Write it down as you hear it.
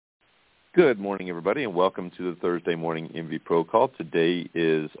Good morning, everybody, and welcome to the Thursday Morning MV Pro Call. Today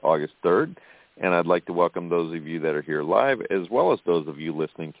is August 3rd, and I'd like to welcome those of you that are here live, as well as those of you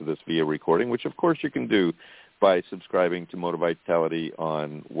listening to this via recording, which, of course, you can do by subscribing to Moti-Vitality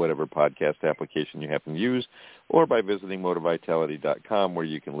on whatever podcast application you happen to use, or by visiting Moti-Vitality.com, where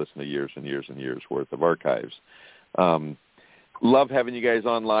you can listen to years and years and years worth of archives. Love having you guys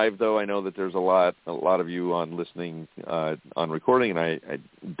on live, though. I know that there's a lot of you on listening on recording, and I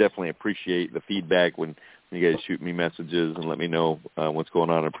definitely appreciate the feedback when you guys shoot me messages and let me know what's going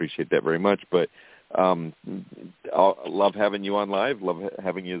on. I appreciate that very much. But I love having you on live. Love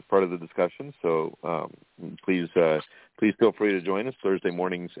having you as part of the discussion. So please feel free to join us Thursday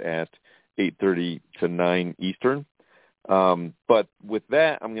mornings at 8:30 to 9 Eastern. But with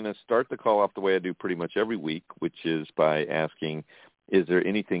that, I'm going to start the call off the way I do pretty much every week, which is by asking, is there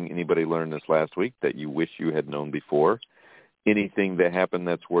anything anybody learned this last week that you wish you had known before? Anything that happened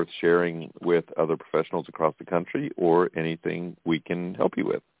that's worth sharing with other professionals across the country, or anything we can help you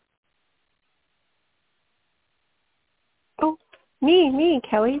with? Oh, me,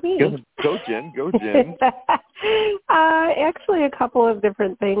 Kelly, me. Go, Jen. Actually, a couple of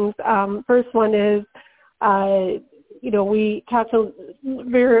different things. First one is, we talked a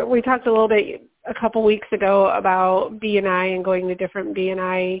little bit a couple weeks ago about B&I and going to different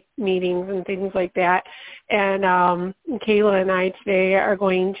B&I meetings and things like that. And Kayla and I today are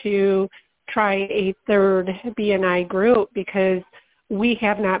going to try a third B&I group because we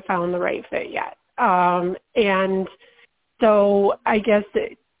have not found the right fit yet. And so I guess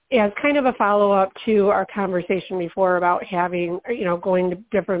as kind of a follow-up to our conversation before about having, going to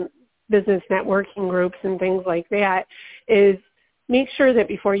different business networking groups and things like that, is make sure that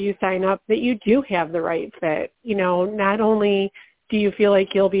before you sign up that you do have the right fit. Not only do you feel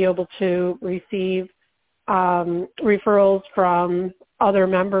like you'll be able to receive referrals from other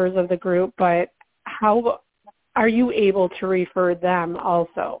members of the group, but how are you able to refer them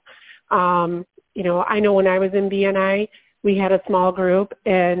also? I know when I was in BNI, we had a small group,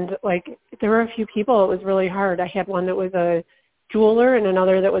 and there were a few people. It was really hard. I had one that was a jeweler and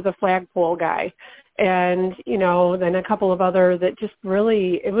another that was a flagpole guy. And, then a couple of other that just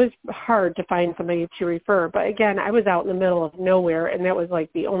really, it was hard to find somebody to refer. But again, I was out in the middle of nowhere, and that was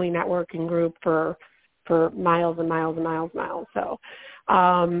the only networking group for miles and miles and miles and miles.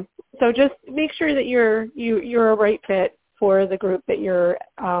 So just make sure that you're a right fit for the group that you're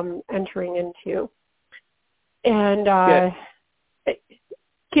entering into. And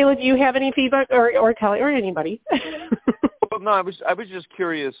Kayla, do you have any feedback, or Kelly, or anybody? Well, no, I was just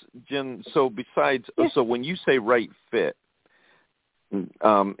curious, Jen. So besides, so when you say right fit, and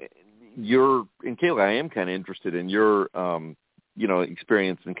Kayla, I am kind of interested in your,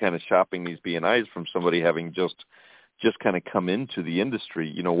 experience in kind of shopping these B&Is from somebody having just kind of come into the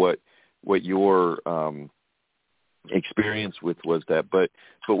industry. What your experience with was that. But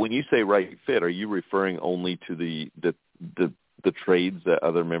when you say right fit, are you referring only to the trades that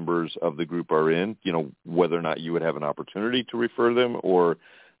other members of the group are in, whether or not you would have an opportunity to refer them, or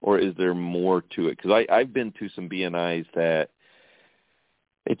is there more to it? Because I've been to some BNIs that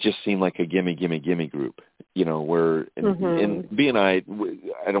it just seemed like a gimme group, where in BNI,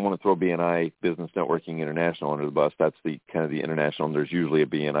 I don't want to throw BNI, Business Networking International, under the bus. That's the kind of the international, and there's usually a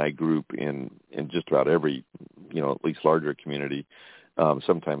BNI group in just about every, at least larger community,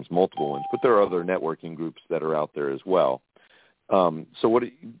 sometimes multiple ones. But there are other networking groups that are out there as well. So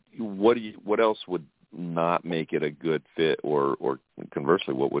what else would not make it a good fit, or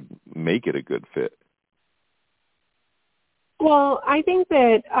conversely, what would make it a good fit? Well, I think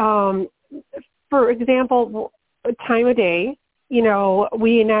that, for example, time of day, we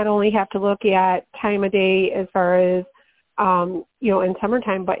not only have to look at time of day as far as, in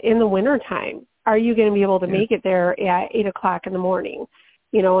summertime, but in the wintertime. Are you going to be able to make it there at 8 o'clock in the morning?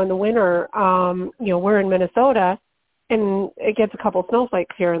 In the winter, we're in Minnesota, and it gets a couple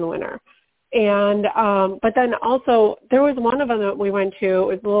snowflakes here in the winter. And but then also there was one of them that we went to. It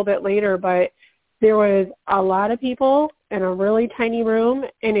was a little bit later, but there was a lot of people in a really tiny room,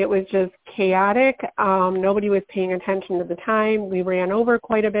 and it was just chaotic. Nobody was paying attention to the time. We ran over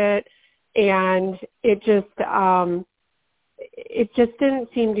quite a bit, and it just didn't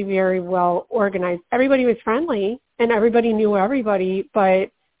seem to be very well organized. Everybody was friendly, and everybody knew everybody, but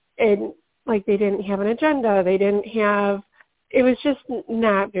they didn't have an agenda. It was just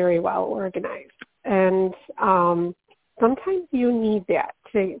not very well organized. And sometimes you need that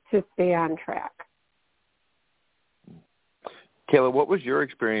to stay on track. Kayla, what was your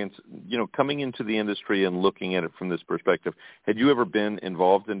experience, coming into the industry and looking at it from this perspective? Had you ever been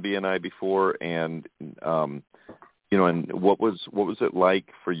involved in BNI before? And, and what was it like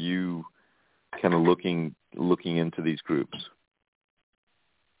for you kind of looking into these groups?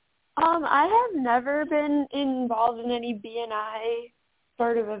 I have never been involved in any BNI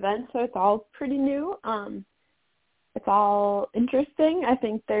sort of events, so it's all pretty new. It's all interesting. I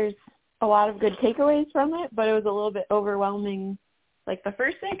think there's a lot of good takeaways from it, but it was a little bit overwhelming, like the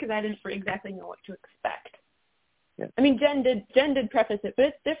first day, because I didn't exactly know what to expect. Yeah. I mean, Jen did preface it, but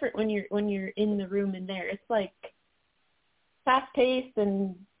it's different when you're in the room and there. It's like fast paced,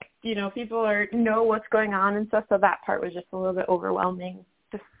 and people know what's going on and stuff. So that part was just a little bit overwhelming,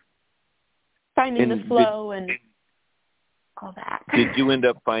 just finding the flow and all that. Did you end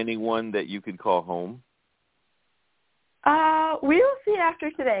up finding one that you could call home? We will see after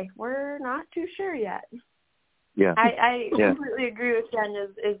today. We're not too sure yet. Yeah. I completely agree with Jen.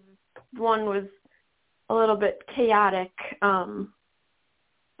 Is one was a little bit chaotic. But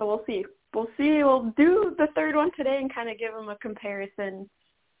we'll see. We'll do the third one today and kind of give them a comparison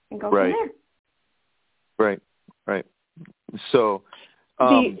and go from there. Right. So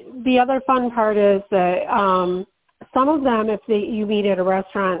the other fun part is that some of them, if you meet at a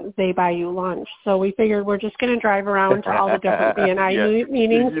restaurant, they buy you lunch. So we figured we're just going to drive around to all the different BNI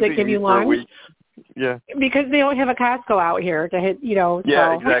meetings that give you lunch. Yeah. Because they don't have a Costco out here to hit, Yeah,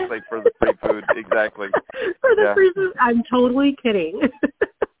 so. Exactly, for the free food, exactly. For the free food, I'm totally kidding.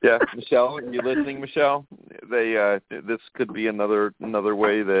 Yeah, Michelle, are you listening, Michelle? This could be another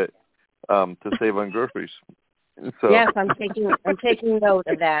way that to save on groceries. So. Yes, I'm taking note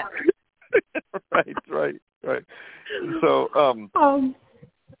of that. Right. So,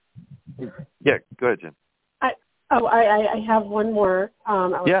 yeah, go ahead, Jen. I have one more.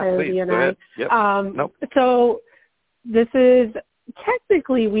 Please, go ahead. Yep. Nope. So this is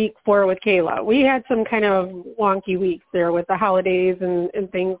technically week 4 with Kayla. We had some kind of wonky weeks there with the holidays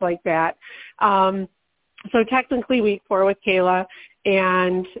and things like that. So technically week 4 with Kayla,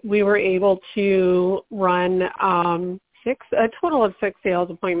 and we were able to run a total of 6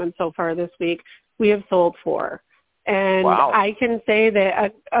 sales appointments so far this week. We have sold 4. And wow. I can say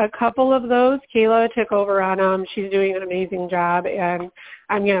that a couple of those, Kayla took over on them. She's doing an amazing job, and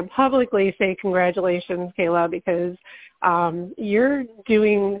I'm going to publicly say congratulations, Kayla, because you're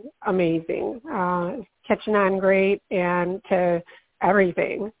doing amazing, catching on great and to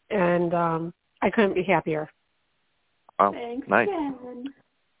everything, and I couldn't be happier. Wow, thanks, nice. Jen.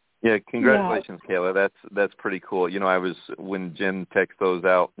 Yeah, congratulations, Kayla. That's pretty cool. I was, when Jen texted those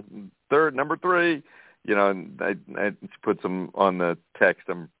out, number 3. And I put some on the text.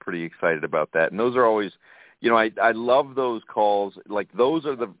 I'm pretty excited about that. And those are always, I love those calls. Like those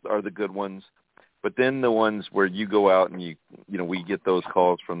are the good ones. But then the ones where you go out and we get those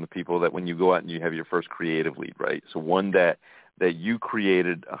calls from the people that when you go out and you have your first creative lead, right? So one that you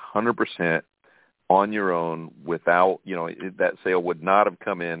created 100% on your own without, that sale would not have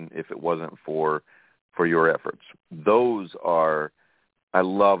come in if it wasn't for your efforts. I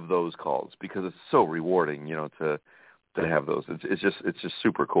love those calls because it's so rewarding, to have those. It's just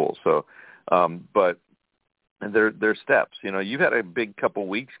super cool. So, but they're steps. You've had a big couple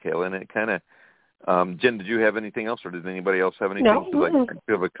weeks, Kayla, and it kind of. Jen, did you have anything else, or does anybody else have anything? No.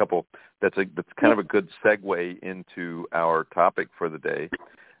 I have a couple. That's kind of a good segue into our topic for the day,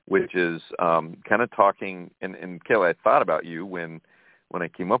 which is kind of talking. And Kayla, I thought about you when I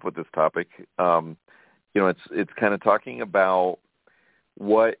came up with this topic. It's kind of talking about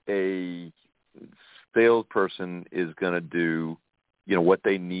what a salesperson is going to do, what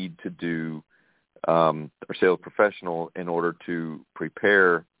they need to do, or sales professional in order to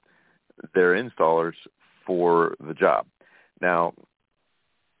prepare their installers for the job. Now,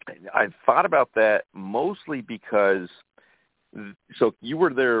 I thought about that mostly because, so you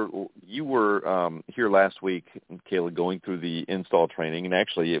were here last week, Kayla, going through the install training, and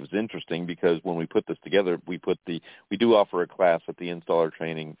actually it was interesting because when we put this together, we do offer a class at the installer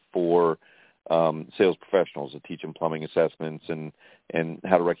training for sales professionals to teach them plumbing assessments and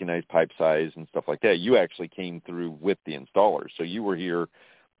how to recognize pipe size and stuff like that. You actually came through with the installers, so you were here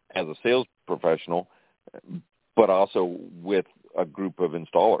as a sales professional, but also with a group of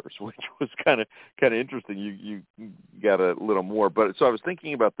installers, which was kind of interesting. You got a little more, but so I was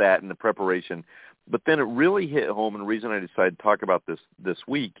thinking about that in the preparation, but then it really hit home. And the reason I decided to talk about this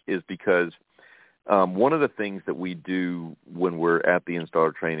week is because one of the things that we do when we're at the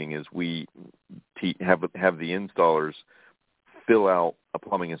installer training is we have the installers fill out a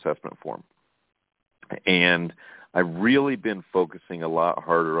plumbing assessment form, and I've really been focusing a lot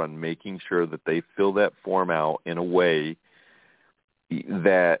harder on making sure that they fill that form out in a way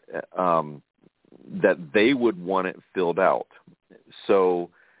that they would want it filled out. So,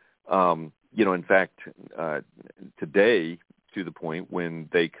 in fact, today to the point when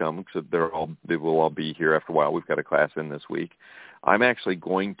they come, so they will all be here after a while. We've got a class in this week. I'm actually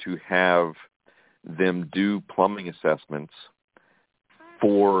going to have them do plumbing assessments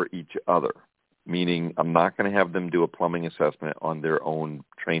for each other, meaning I'm not going to have them do a plumbing assessment on their own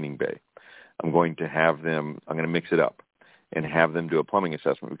training bay. I'm going to mix it up and have them do a plumbing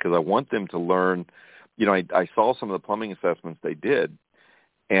assessment because I want them to learn. I saw some of the plumbing assessments they did,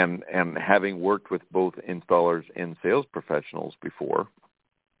 and having worked with both installers and sales professionals before,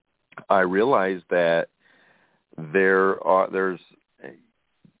 I realized that there's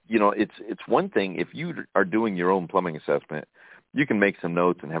it's one thing if you are doing your own plumbing assessment, you can make some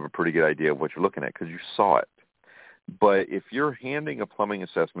notes and have a pretty good idea of what you're looking at because you saw it. But if you're handing a plumbing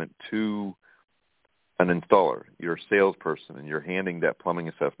assessment to an installer, you're a salesperson, and you're handing that plumbing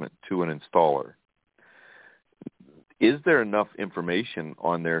assessment to an installer, is there enough information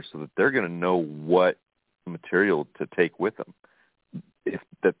on there so that they're going to know what material to take with them,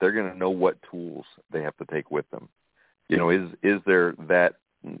 that they're going to know what tools they have to take with them? Is there that,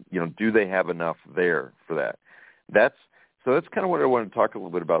 do they have enough there for that? That's kind of what I want to talk a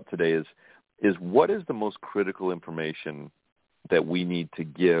little bit about today is what is the most critical information that we need to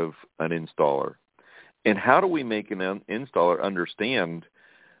give an installer? And how do we make an installer understand?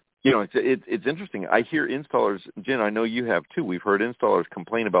 It's interesting. I hear installers, Jen, I know you have too. We've heard installers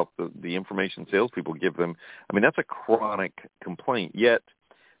complain about the information salespeople give them. I mean, that's a chronic complaint. Yet,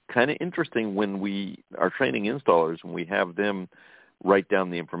 kind of interesting when we are training installers and we have them write down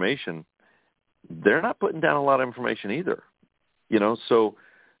the information, they're not putting down a lot of information either.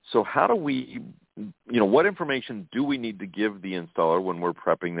 So how do we, what information do we need to give the installer when we're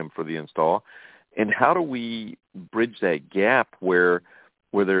prepping them for the install? And how do we bridge that gap where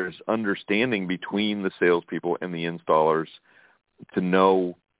there's understanding between the salespeople and the installers to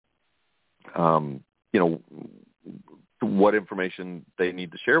know, what information they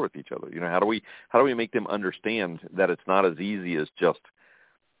need to share with each other? How do we make them understand that it's not as easy as just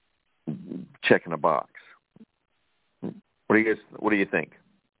checking a box? What do you think?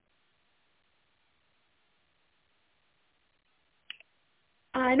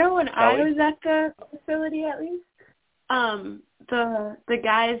 I know when I was at the facility, at least, the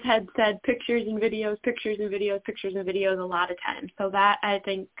guys had said pictures and videos a lot of times. So that, I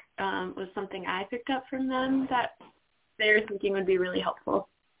think, was something I picked up from them that they were thinking would be really helpful.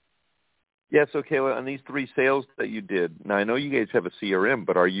 Yeah, so Kayla, on these 3 sales that you did, now I know you guys have a CRM,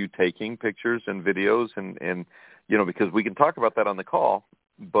 but are you taking pictures and videos and because we can talk about that on the call,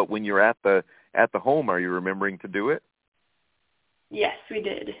 but when you're at the home, are you remembering to do it? Yes, we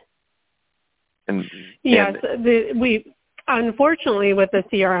did. Yes, we unfortunately with the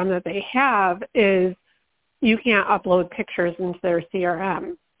CRM that they have is you can't upload pictures into their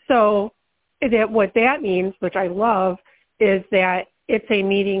CRM. So what that means, which I love, is that it's a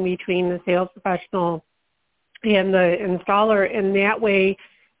meeting between the sales professional and the installer, and that way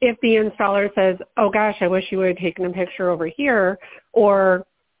if the installer says, oh gosh, I wish you would have taken a picture over here, or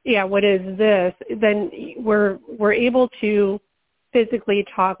yeah, what is this, then we're able to physically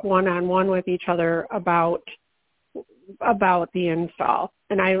talk one-on-one with each other about the install.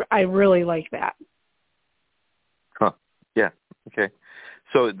 And I really like that. Huh. Yeah. Okay.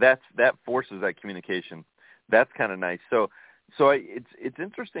 So that forces that communication. That's kind of nice. So it's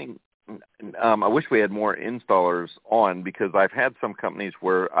interesting. I wish we had more installers on because I've had some companies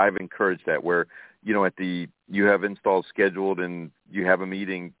where I've encouraged that, where, you have installs scheduled and you have a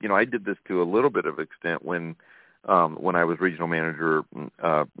meeting. I did this to a little bit of extent when I was regional manager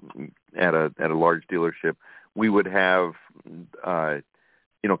at a large dealership. We would have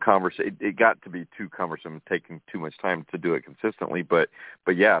conversation. It got to be too cumbersome, taking too much time to do it consistently. But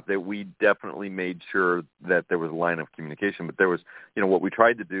yeah, that we definitely made sure that there was a line of communication. But there was, what we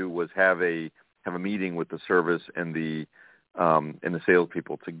tried to do was have a meeting with the service and the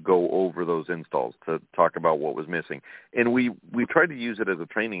salespeople to go over those installs, to talk about what was missing. And we tried to use it as a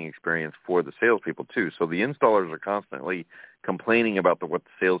training experience for the salespeople too. So the installers are constantly complaining about what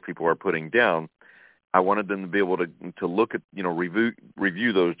the salespeople are putting down. I wanted them to be able to look at,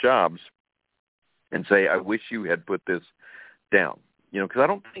 review those jobs and say, I wish you had put this down. Because I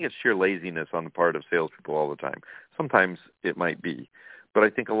don't think it's sheer laziness on the part of salespeople all the time. Sometimes it might be. But I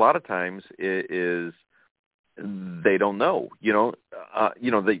think a lot of times it is they don't know. The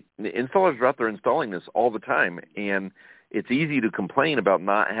installers are out there installing this all the time, and it's easy to complain about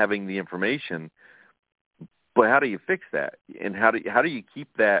not having the information. But how do you fix that? And how do you keep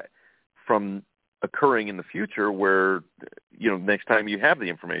that from occurring in the future where, next time you have the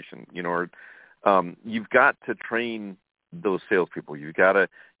information, or you've got to train those salespeople. You've got to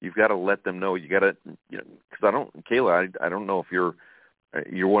let them know. You got to, because Kayla, I don't know if you're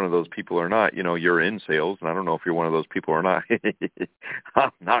one of those people or not. You're in sales, and I don't know if you're one of those people or not.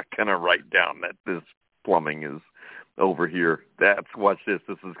 I'm not going to write down that this plumbing is over here. Watch this.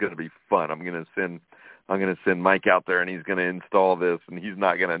 This is going to be fun. I'm going to send Mike out there, and he's going to install this, and he's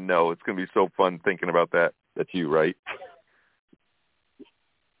not going to know. It's going to be so fun thinking about that. That's you, right?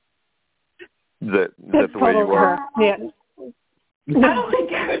 That's the way you are? Yeah. I don't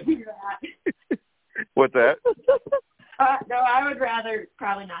think I would do that. What's that? No, I would rather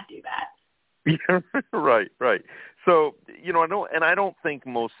probably not do that. Yeah, right. So, I don't think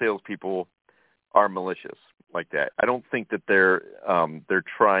most salespeople are malicious like that. I don't think that they're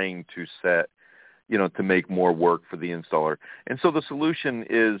trying to set, to make more work for the installer. And so the solution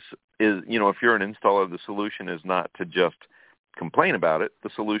is if you're an installer, the solution is not to just complain about it. The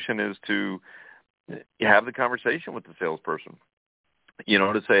solution is to have the conversation with the salesperson,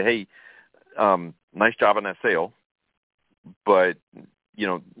 to say, hey, nice job on that sale, but,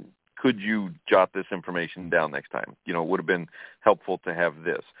 could you jot this information down next time? It would have been helpful to have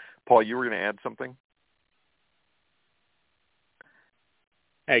this. Paul, you were going to add something?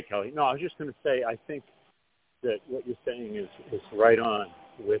 Hey, Kelly. No, I was just going to say, I think that what you're saying is right on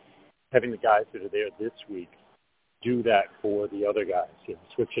with having the guys that are there this week do that for the other guys,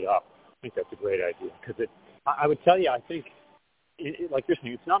 switch it up. I think that's a great idea because I would tell you, I think, like you're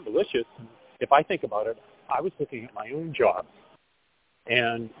saying, it's not malicious. If I think about it, I was looking at my own jobs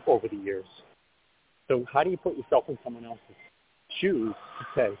and over the years. So how do you put yourself in someone else's shoes to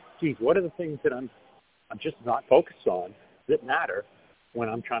say, geez, what are the things that I'm just not focused on that matter when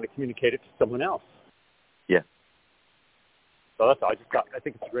I'm trying to communicate it to someone else? Yeah. So that's all. I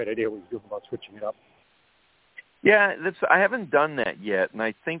think it's a great idea what you're doing about switching it up. Yeah, I haven't done that yet, and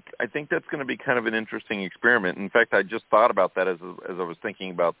I think that's going to be kind of an interesting experiment. In fact, I just thought about that as I was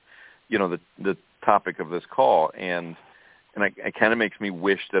thinking about, the topic of this call, and it kind of makes me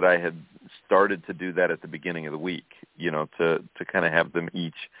wish that I had started to do that at the beginning of the week, to kind of have them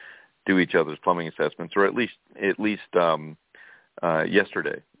each do each other's plumbing assessments, or at least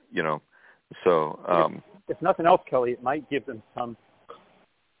yesterday, So if nothing else, Kelly, it might give them some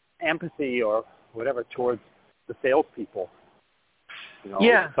empathy or whatever towards the salespeople.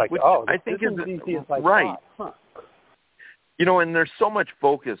 Yeah, it's like, which this I think isn't as easy as I right. thought. Huh. And there's so much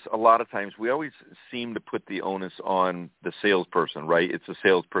focus. A lot of times, we always seem to put the onus on the salesperson, right? It's a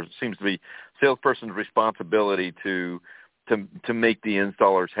salesperson. Seems to be salesperson's responsibility to make the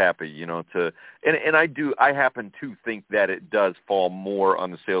installers happy. And I happen to think that it does fall more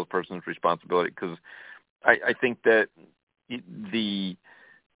on the salesperson's responsibility because I think that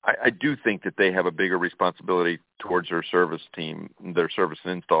I do think that they have a bigger responsibility towards their service team, their service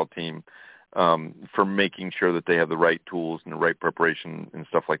and install team, for making sure that they have the right tools and the right preparation and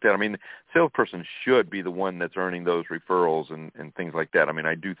stuff like that. I mean, the salesperson should be the one that's earning those referrals and things like that. I mean,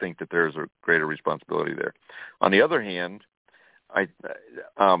 I do think that there's a greater responsibility there. On the other hand, I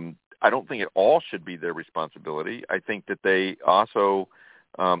don't think it all should be their responsibility. I think that they also,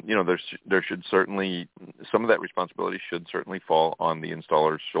 there should certainly, some of that responsibility should certainly fall on the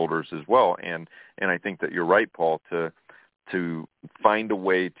installer's shoulders as well. And I think that you're right, Paul, to find a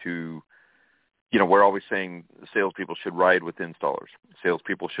way to, we're always saying salespeople should ride with installers.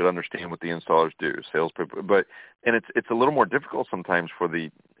 Salespeople should understand what the installers do. And it's a little more difficult sometimes for the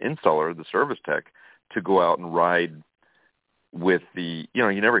installer, the service tech, to go out and ride with the,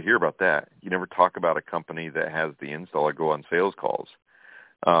 you never hear about that. You never talk about a company that has the installer go on sales calls.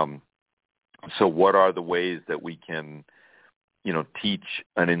 So what are the ways that we can, teach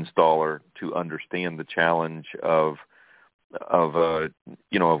an installer to understand the challenge of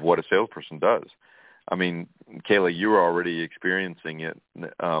what a salesperson does? I mean, Kayla, you're already experiencing it.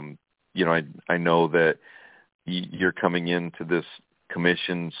 I know that you're coming into this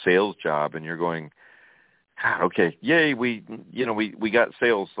commission sales job and you're going, okay, yay, we got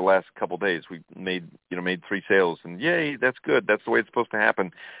sales the last couple of days. We made 3 sales, and yay, that's good. That's the way it's supposed to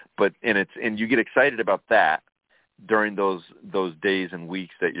happen. But and you get excited about that during those days and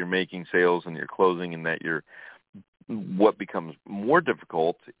weeks that you're making sales and you're closing, and that what becomes more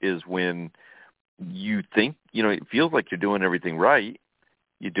difficult is when you think, it feels like you're doing everything right.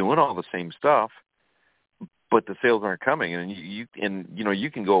 You're doing all the same stuff, but the sales aren't coming, and you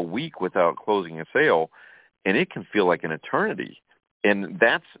can go a week without closing a sale, and it can feel like an eternity. And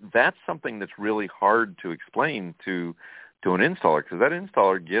that's something that's really hard to explain to an installer, because that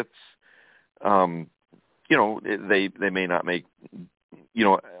installer gets, they may not make,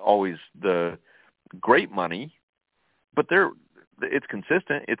 always the great money, but it's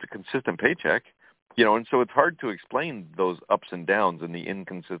consistent. It's a consistent paycheck. And so it's hard to explain those ups and downs and the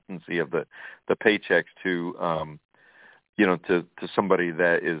inconsistency of the paychecks to, to somebody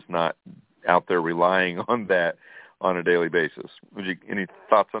that is not out there relying on that on a daily basis. Any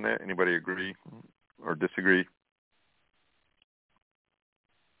thoughts on that? Anybody agree or disagree?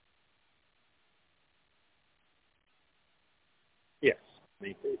 Yes. I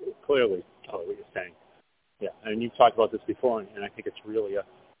mean, clearly, what you're saying. Yeah, and you've talked about this before, and I think it's really a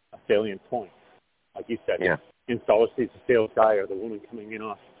salient point. Like you said, yeah. Installer sees the sales guy or the woman coming in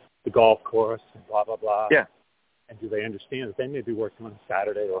off the golf course and blah, blah, blah. Yeah. And do they understand that they may be working on a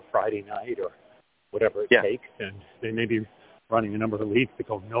Saturday or a Friday night or whatever it takes, and they may be running a number of leads that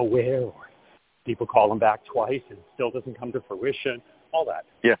go nowhere, or people call them back twice and it still doesn't come to fruition, all that.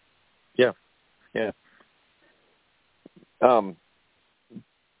 Yeah.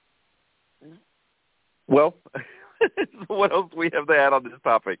 Well, what else do we have to add on this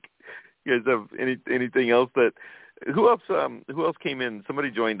topic? You guys have anything else that? Who else came in?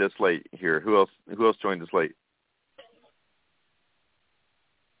 Somebody joined us late here. Who else joined us late?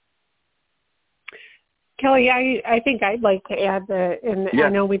 Kelly, I think I'd like to add that, and I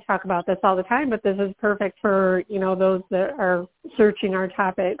know we talk about this all the time, but this is perfect for, those that are searching our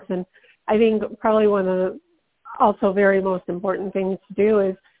topics. And I think probably one of the also very most important things to do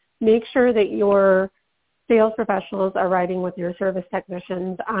is make sure that your sales professionals are riding with your service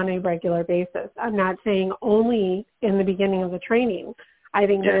technicians on a regular basis. I'm not saying only in the beginning of the training. I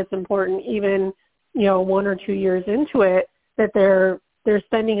think that it's important even, 1 or 2 years into it, that they're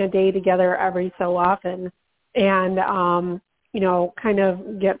spending a day together every so often and, kind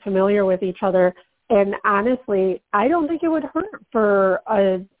of get familiar with each other. And honestly, I don't think it would hurt for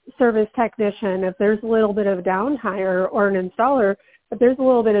a service technician if there's a little bit of downtime or an installer, if there's a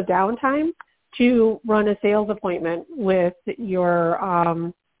little bit of downtime to run a sales appointment with your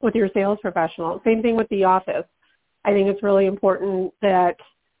sales professional. Same thing with the office. I think it's really important that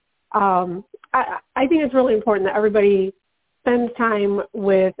everybody spends time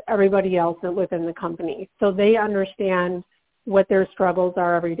with everybody else within the company so they understand what their struggles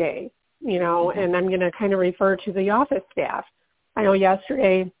are every day, and I'm going to kind of refer to the office staff. I know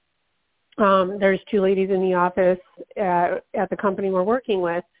yesterday there's 2 ladies in the office at the company we're working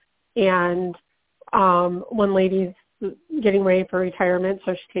with, and one lady's getting ready for retirement,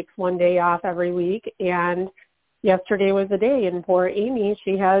 so she takes 1 day off every week, and yesterday was the day, and poor Amy,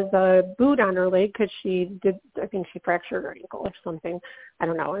 she has a boot on her leg because I think she fractured her ankle or something. I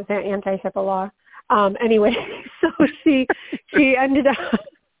don't know. Is that anti-HIPAA law? Anyway, so she ended up,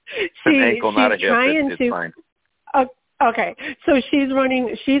 she's trying to, fine. Okay, so she's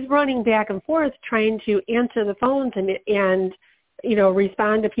running back and forth trying to answer the phones and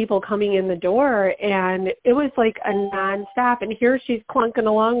respond to people coming in the door, and it was like a nonstop. And here she's clunking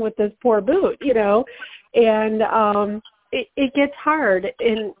along with this poor boot, and it gets hard.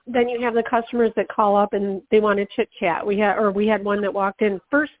 And then you have the customers that call up and they want to chit chat. We had one that walked in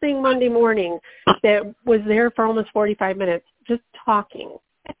first thing Monday morning that was there for almost 45 minutes just talking.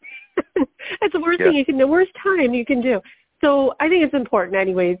 That's the worst thing the worst time you can do. So I think it's important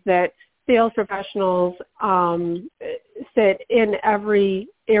anyways that sales professionals sit in every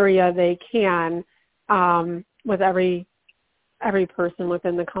area they can with every person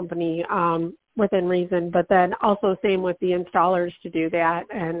within the company within reason, but then also same with the installers to do that,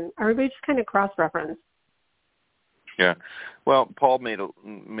 and everybody just kind of cross-reference. Yeah. Well, Paul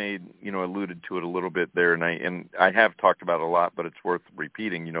alluded to it a little bit there, and I have talked about it a lot, but it's worth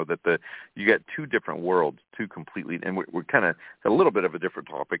repeating, that you got 2 different worlds, 2 completely, and we're kind of a little bit of a different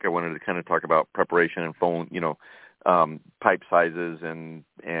topic. I wanted to kind of talk about preparation and phone, pipe sizes and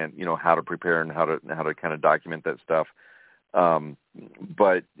how to prepare and how to kind of document that stuff.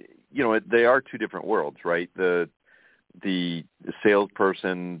 But they are 2 different worlds, right? The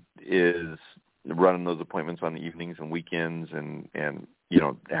salesperson is running those appointments on the evenings and weekends and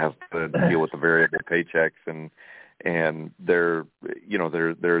has to deal with the variable paychecks and there's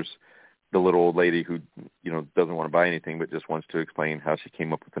the little old lady who doesn't want to buy anything but just wants to explain how she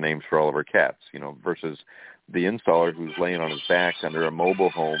came up with the names for all of her cats, versus the installer who's laying on his back under a mobile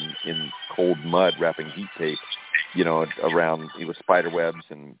home in cold mud wrapping heat tape around spider webs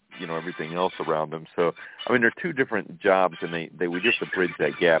and everything else around them. So I mean, they're 2 different jobs, and we just to bridge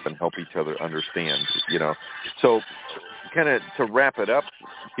that gap and help each other understand. So kind of to wrap it up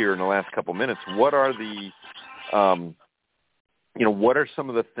here in the last couple minutes, what are the what are some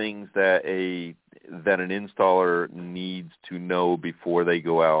of the things that an installer needs to know before they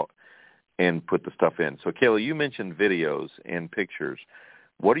go out and put the stuff in? So Kayla, you mentioned videos and pictures.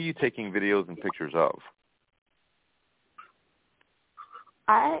 What are you taking videos and pictures of?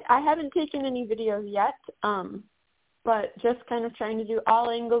 I haven't taken any videos yet, but just kind of trying to do all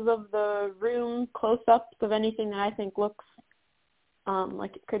angles of the room, close-ups of anything that I think looks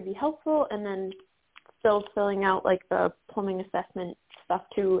like it could be helpful, and then still filling out like the plumbing assessment stuff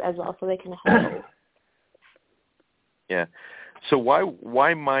too as well, so they can help. Yeah. So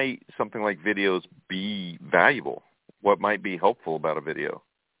why might something like videos be valuable? What might be helpful about a video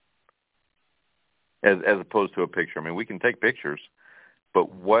as opposed to a picture? I mean, we can take pictures,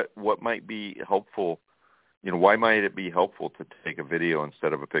 but what might be helpful? You know, why might it be helpful to take a video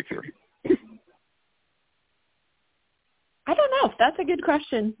instead of a picture? I don't know. That's a good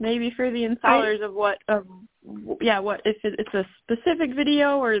question. Maybe for the installers what if it's a specific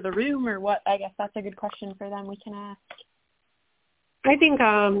video or the room or what. I guess that's a good question for them. We can ask. I think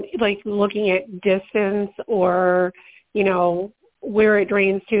like looking at distance or, you know, where it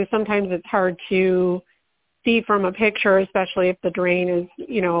drains to, sometimes it's hard to see from a picture, especially if the drain is,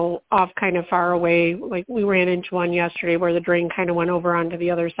 you know, off kind of far away. Like we ran into one yesterday where the drain kind of went over onto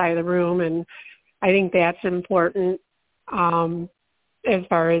the other side of the room, and I think that's important as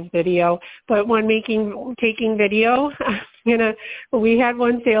far as video. But when taking video, we had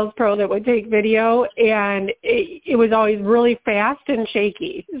one sales pro that would take video, and it was always really fast and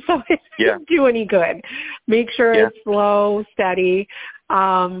shaky. So it didn't do any good. Make sure it's slow, steady.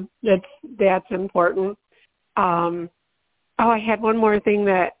 That's important. I had one more thing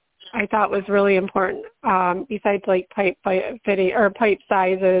that I thought was really important, besides like pipe fitting or pipe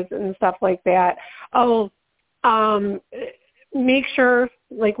sizes and stuff like that. Make sure,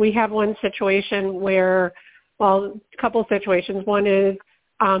 like we have one situation where, well, a couple situations. One is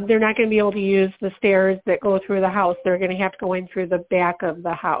they're not going to be able to use the stairs that go through the house. They're going to have to go in through the back of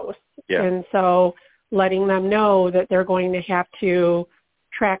the house. Yeah. And so letting them know that they're going to have to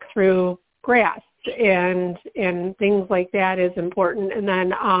track through grass and things like that is important. And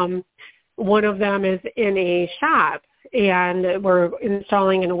then one of them is in a shop, and we're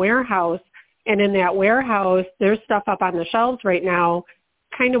installing in a warehouse. And in that warehouse, there's stuff up on the shelves right now,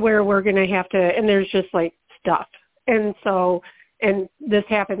 kind of where we're going to have to, and there's just like stuff. And so, and this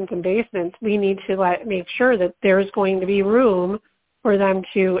happens in basements, we need to make sure that there's going to be room for them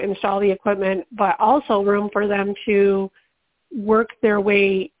to install the equipment, but also room for them to work their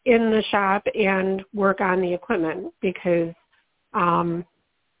way in the shop and work on the equipment, because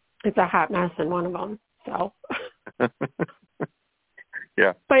it's a hot mess in one of them. So.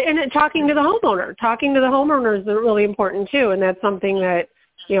 Yeah. But talking to the homeowner is really important too, and that's something that,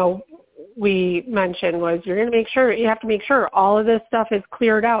 you know, we mentioned was you have to make sure all of this stuff is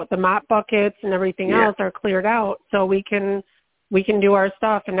cleared out. The mop buckets and everything else are cleared out, so we can do our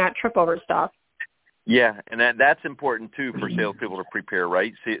stuff and not trip over stuff. Yeah, and that's important too for salespeople to prepare,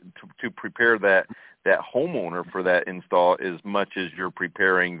 right? To prepare that homeowner for that install as much as you're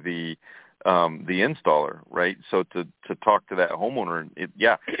preparing the installer, right? So to talk to that homeowner,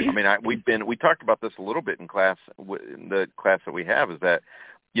 we talked about this a little bit in class, in the class that we have, is that,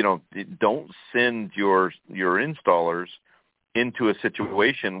 you know, don't send your installers into a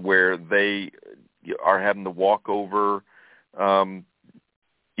situation where they are having to walk over,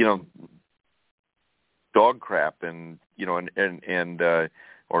 dog crap and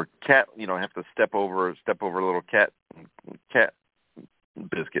or cat, have to step over a little cat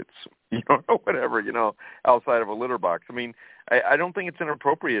biscuits, whatever, outside of a litter box. I mean, I don't think it's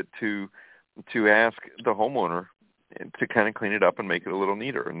inappropriate to ask the homeowner to kind of clean it up and make it a little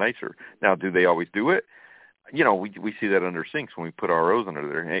neater and nicer. Now, do they always do it? We see that under sinks when we put ROs under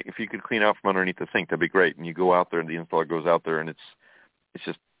there. Hey, if you could clean out from underneath the sink, that'd be great. And you go out there and the installer goes out there and it's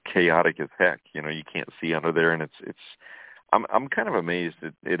just chaotic as heck. You can't see under there, and I'm kind of amazed.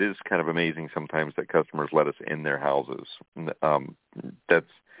 It is kind of amazing sometimes that customers let us in their houses.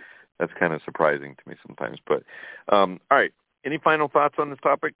 That's kind of surprising to me sometimes. But all right, any final thoughts on this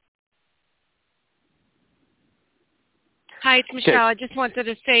topic? Hi, it's Michelle. I just wanted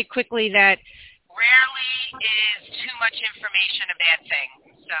to say quickly that rarely is too much information a bad thing.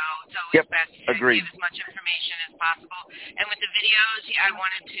 So it's always best to give as much information as possible. And with the videos, I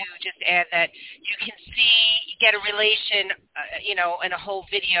wanted to just add that you can get a relation, in a whole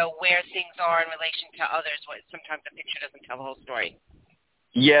video where things are in relation to others. Sometimes a picture doesn't tell the whole story.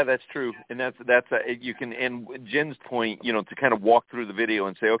 Yeah, that's true, and that's you can. And Jen's point, to kind of walk through the video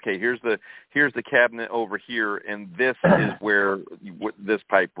and say, okay, here's the cabinet over here, and this is where this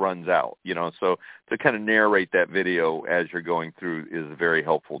pipe runs out. So to kind of narrate that video as you're going through is very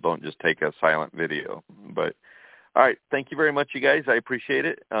helpful. Don't just take a silent video. But all right, thank you very much, you guys. I appreciate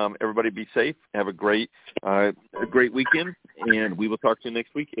it. Everybody, be safe. Have a great weekend, and we will talk to you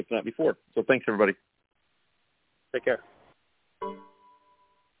next week, if not before. So thanks, everybody. Take care.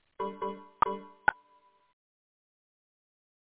 you.